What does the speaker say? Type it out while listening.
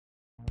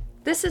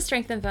This is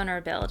Strength and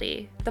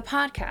Vulnerability, the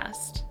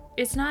podcast.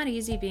 It's not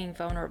easy being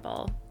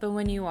vulnerable, but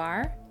when you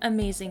are,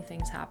 amazing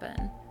things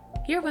happen.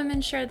 Here,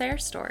 women share their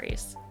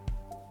stories.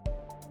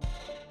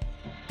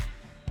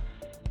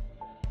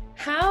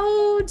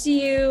 How do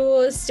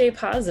you stay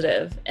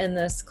positive in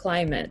this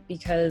climate?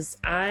 Because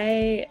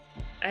I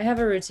have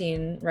a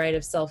routine, right,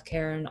 of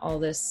self-care and all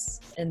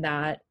this and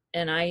that.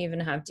 And I even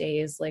have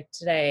days like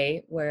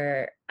today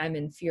where I'm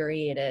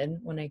infuriated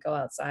when I go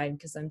outside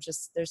because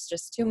there's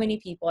just too many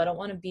people. I don't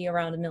want to be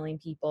around a million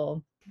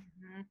people.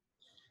 Mm-hmm.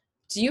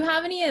 Do you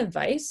have any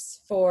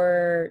advice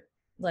for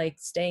like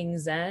staying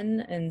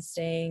zen and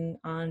staying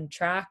on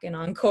track and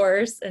on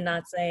course and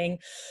not saying,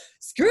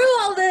 screw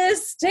all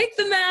this, take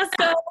the mask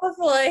off,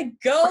 like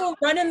go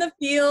run in the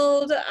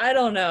field? I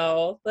don't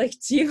know. Like,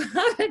 do you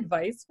have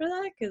advice for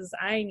that? Because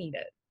I need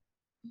it.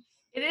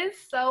 It is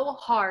so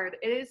hard.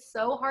 It is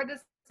so hard to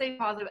stay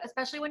positive,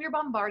 especially when you're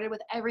bombarded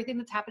with everything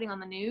that's happening on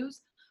the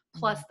news,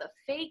 plus the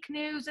fake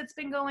news that's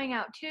been going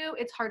out too.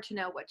 It's hard to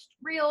know what's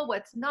real,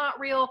 what's not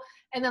real.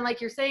 And then,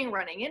 like you're saying,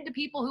 running into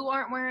people who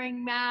aren't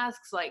wearing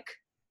masks, like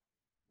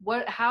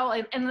what, how,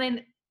 and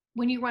then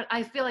when you run,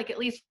 I feel like, at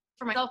least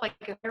for myself, like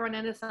if I run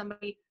into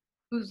somebody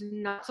who's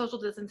not social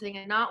distancing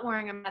and not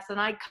wearing a mask, and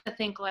I kind of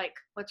think like,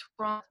 what's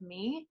wrong with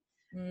me?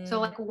 So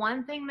like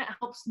one thing that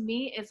helps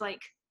me is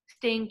like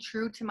staying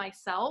true to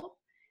myself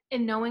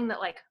and knowing that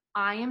like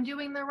I am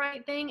doing the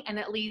right thing, and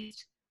at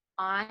least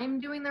I'm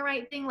doing the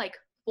right thing, like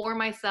for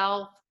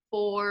myself,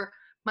 for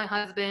my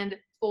husband,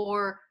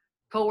 for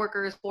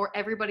coworkers, for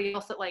everybody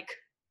else that like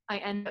I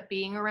end up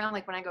being around,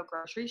 like when I go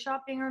grocery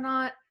shopping or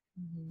not.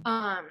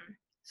 Um,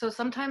 so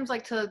sometimes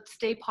like to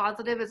stay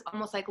positive is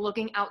almost like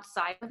looking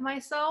outside of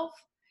myself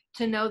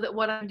to know that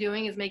what I'm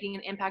doing is making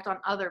an impact on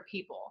other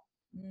people.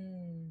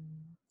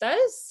 That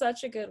is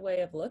such a good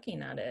way of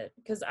looking at it,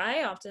 because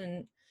I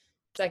often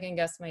second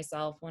guess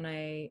myself when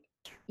I'm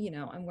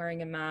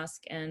wearing a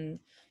mask and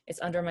it's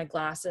under my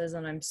glasses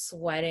and I'm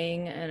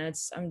sweating and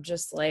I'm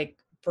just like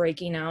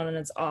breaking out and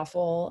it's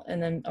awful.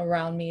 And then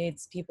around me,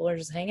 people are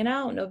just hanging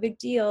out, no big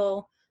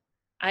deal.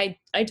 I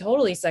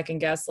totally second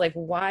guess, like,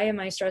 why am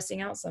I stressing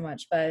out so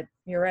much? But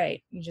you're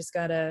right. You just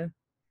gotta,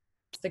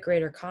 it's the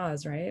greater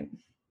cause, right?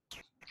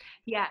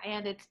 Yeah,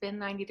 and it's been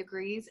 90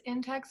 degrees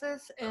in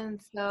Texas. And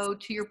so,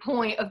 to your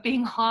point of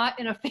being hot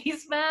in a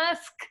face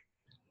mask,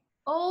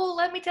 oh,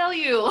 let me tell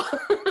you,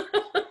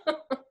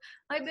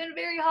 I've been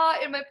very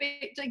hot in my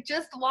face. Like,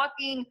 just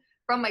walking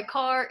from my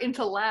car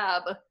into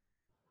lab, I'm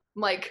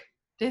like,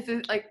 this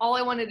is like, all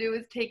I want to do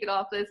is take it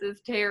off. This is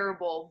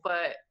terrible.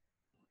 But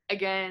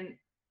again,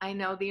 I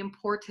know the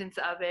importance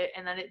of it,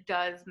 and that it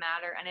does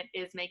matter, and it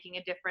is making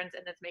a difference,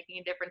 and it's making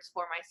a difference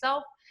for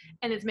myself,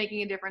 and it's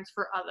making a difference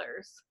for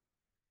others.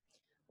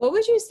 What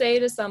would you say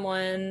to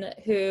someone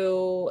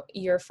who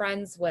you're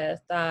friends with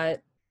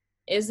that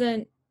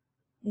isn't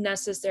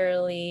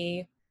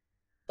necessarily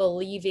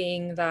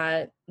believing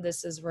that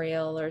this is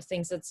real, or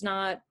thinks it's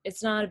not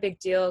a big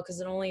deal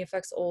because it only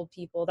affects old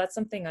people? That's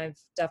something I've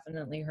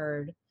definitely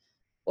heard.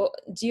 Well,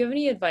 do you have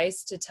any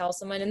advice to tell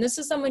someone, and this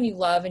is someone you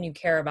love and you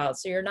care about,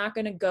 so you're not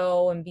going to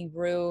go and be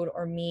rude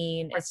or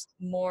mean. It's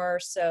more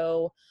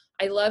so,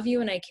 I love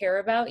you and I care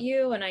about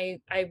you, and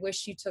I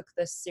wish you took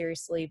this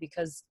seriously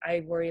because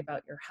I worry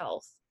about your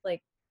health.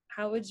 Like,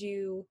 have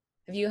you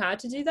had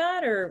to do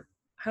that, or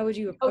how would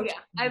you Oh approach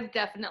yeah, it? I've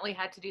definitely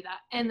had to do that.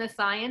 And the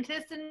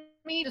scientist in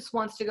me just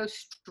wants to go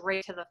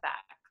straight to the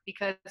facts,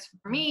 because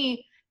for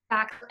me,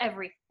 facts are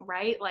everything,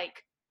 right?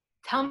 Like,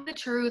 tell me the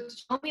truth,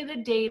 show me the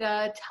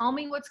data, tell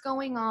me what's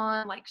going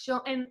on, like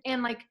show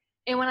and like,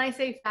 and when I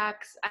say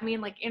facts, I mean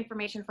like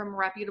information from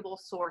reputable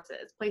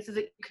sources, places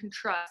that you can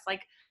trust,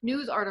 like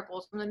news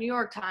articles from the New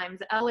York Times,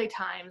 the LA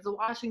Times, the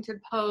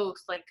Washington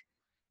Post, like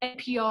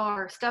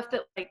NPR, stuff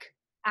that like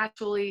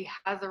actually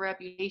has a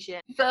reputation.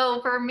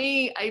 So for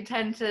me, I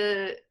tend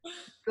to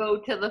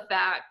go to the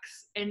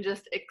facts and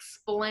just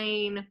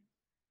explain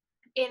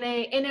in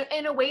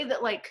a way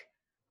that like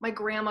my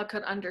grandma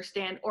could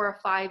understand, or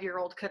a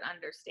 5-year-old could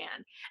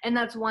understand. And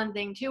that's one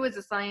thing too, as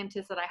a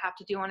scientist, that I have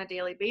to do on a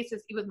daily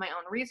basis with my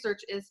own research,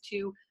 is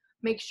to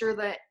make sure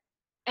that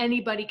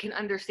anybody can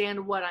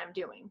understand what I'm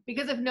doing.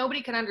 Because if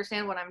nobody can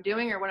understand what I'm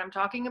doing or what I'm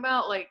talking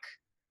about, like,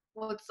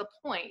 what's the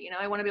point?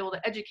 I want to be able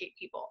to educate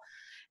people.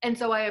 And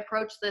so I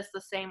approach this the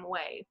same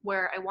way,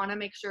 where I want to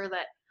make sure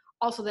that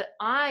also that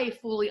I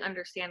fully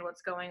understand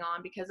what's going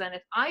on, because then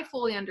if I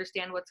fully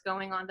understand what's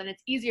going on, then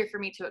it's easier for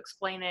me to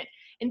explain it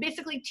and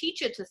basically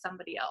teach it to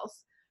somebody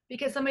else.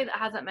 Because somebody that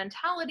has that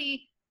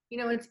mentality,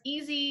 it's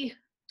easy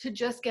to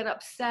just get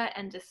upset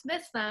and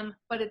dismiss them,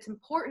 but it's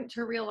important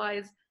to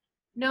realize,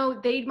 no,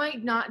 they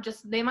might not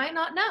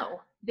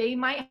know. They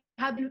might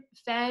have been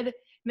fed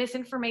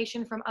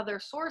misinformation from other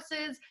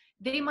sources.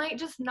 They might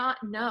just not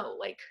know.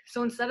 Like,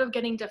 so instead of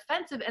getting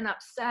defensive and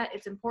upset,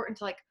 it's important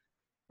to like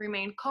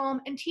remain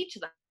calm and teach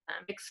them,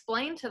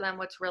 explain to them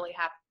what's really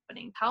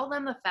happening, tell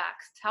them the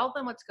facts, tell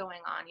them what's going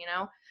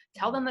on,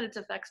 tell them that it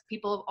affects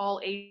people of all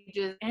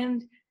ages.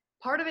 And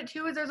part of it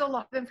too is there's a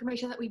lot of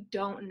information that we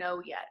don't know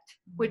yet,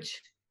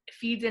 which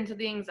feeds into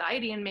the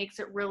anxiety and makes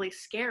it really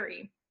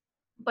scary,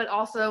 but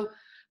also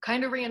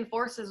kind of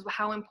reinforces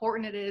how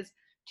important it is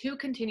to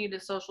continue to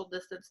social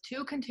distance,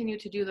 to continue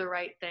to do the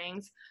right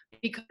things,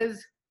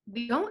 because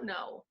we don't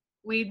know.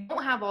 We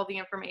don't have all the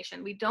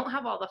information. We don't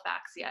have all the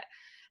facts yet.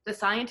 The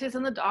scientists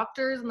and the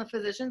doctors and the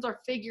physicians are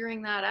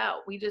figuring that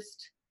out. We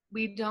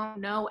don't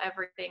know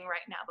everything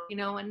right now, but we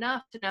know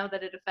enough to know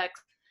that it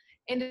affects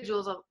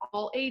individuals of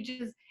all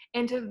ages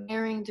and to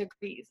varying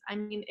degrees. I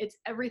mean, it's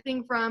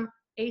everything from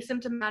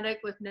asymptomatic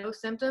with no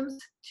symptoms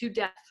to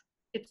death.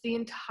 It's the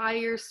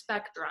entire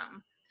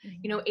spectrum.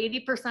 You know,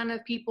 80%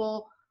 of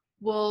people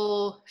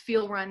will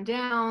feel run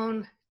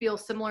down, feel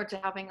similar to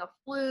having a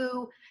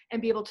flu,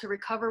 and be able to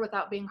recover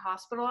without being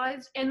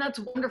hospitalized. And that's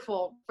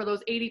wonderful for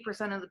those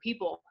 80% of the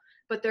people.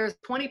 But there's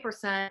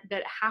 20%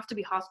 that have to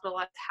be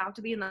hospitalized, have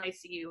to be in the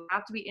ICU,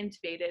 have to be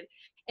intubated,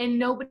 and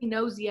nobody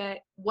knows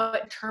yet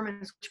what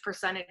determines which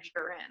percentage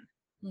you're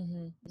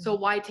in. So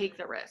why take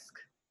the risk?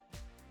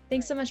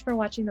 Thanks so much for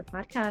watching the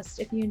podcast.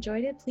 If you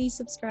enjoyed it, please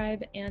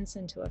subscribe and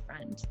send to a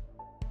friend.